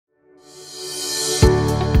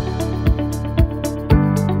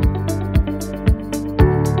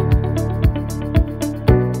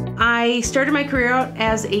started my career out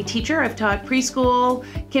as a teacher. I've taught preschool,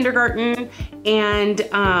 kindergarten, and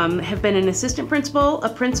have been an assistant principal, a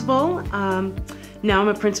principal. Now I'm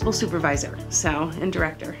a principal supervisor, and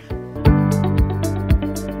director.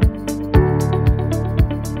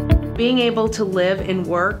 Being able to live and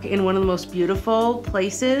work in one of the most beautiful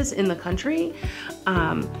places in the country.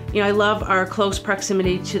 I love our close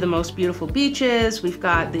proximity to the most beautiful beaches. We've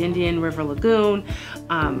got the Indian River Lagoon,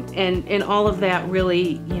 and all of that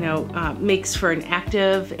really, makes for an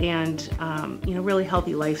active and, really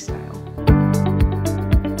healthy lifestyle.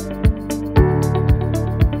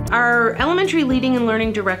 Our elementary leading and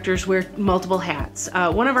learning directors wear multiple hats.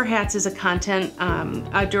 One of our hats is a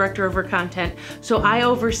director over content. So I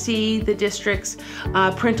oversee the district's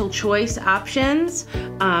parental choice options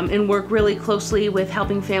and work really closely with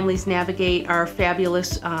helping families navigate our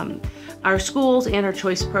fabulous, our schools and our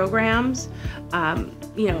choice programs. A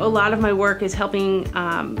lot of my work is helping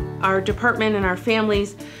our department and our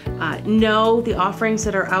families know the offerings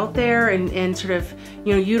that are out there and sort of,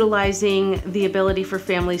 utilizing the ability for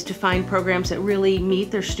families to find programs that really meet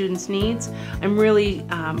their students' needs. I'm really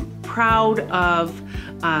proud of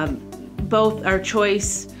both our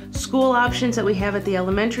choice school options that we have at the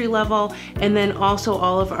elementary level, and then also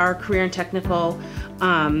all of our career and technical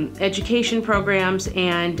education programs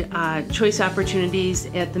and choice opportunities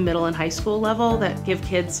at the middle and high school level that give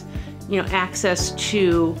kids, access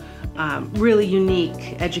to really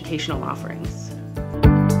unique educational offerings.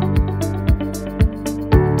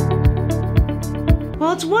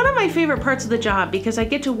 Well, it's one of my favorite parts of the job because I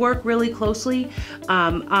get to work really closely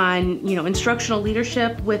on, instructional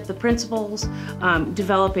leadership with the principals,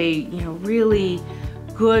 develop a, really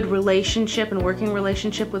good relationship and working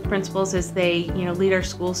relationship with principals as they, lead our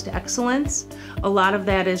schools to excellence. A lot of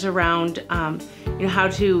that is around, how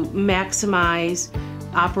to maximize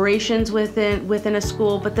operations within a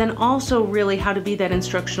school, but then also really how to be that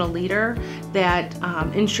instructional leader that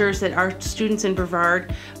ensures that our students in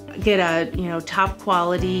Brevard get a top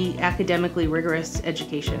quality, academically rigorous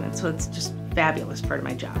education. And so it's just a fabulous part of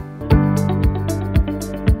my job.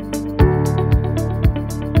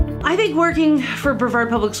 I think working for Brevard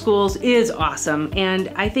Public Schools is awesome,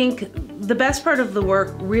 and I think the best part of the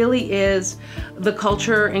work really is the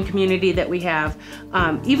culture and community that we have.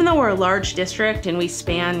 Even though we're a large district and we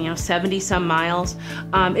span 70 some miles,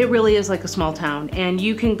 it really is like a small town, and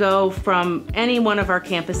you can go from any one of our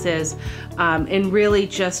campuses and really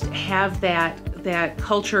just have that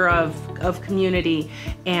culture of community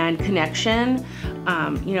and connection.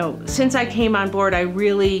 Since I came on board, I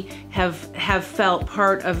really have felt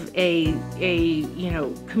part of a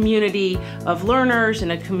community of learners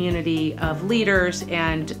and a community of leaders,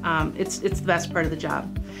 and it's the best part of the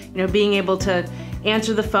job. Being able to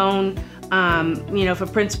answer the phone, if a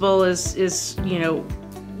principal is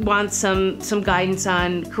wants some guidance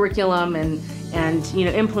on curriculum and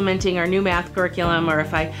implementing our new math curriculum, or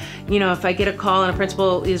if I get a call and a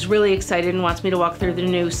principal is really excited and wants me to walk through the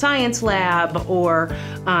new science lab, or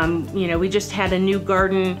we just had a new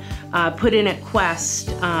garden put in at Quest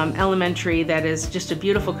Elementary that is just a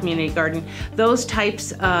beautiful community garden. Those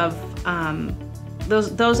types of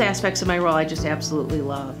those aspects of my role I just absolutely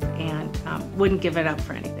love, and wouldn't give it up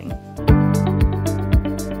for anything.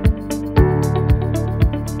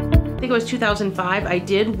 I think it was 2005, I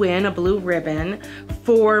did win a blue ribbon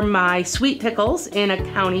for my sweet pickles in a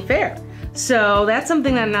county fair. So that's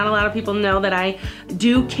something that not a lot of people know, that I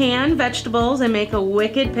do can vegetables and make a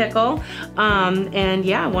wicked pickle. And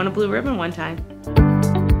yeah, I won a blue ribbon one time.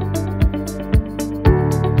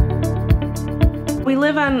 We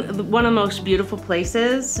live on one of the most beautiful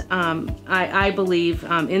places, I believe,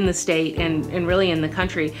 in the state and really in the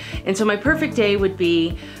country. And so my perfect day would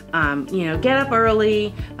be, get up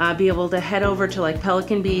early, be able to head over to like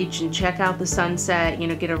Pelican Beach and check out the sunset,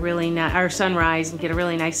 get a really nice, or sunrise, and get a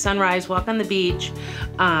really nice sunrise, walk on the beach,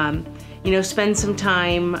 spend some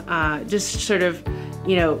time just sort of,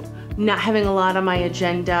 not having a lot on my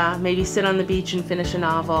agenda, maybe sit on the beach and finish a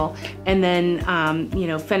novel, and then,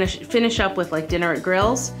 finish up with like dinner at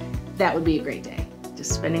Grills. That would be a great day,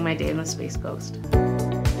 just spending my day on the Space Coast.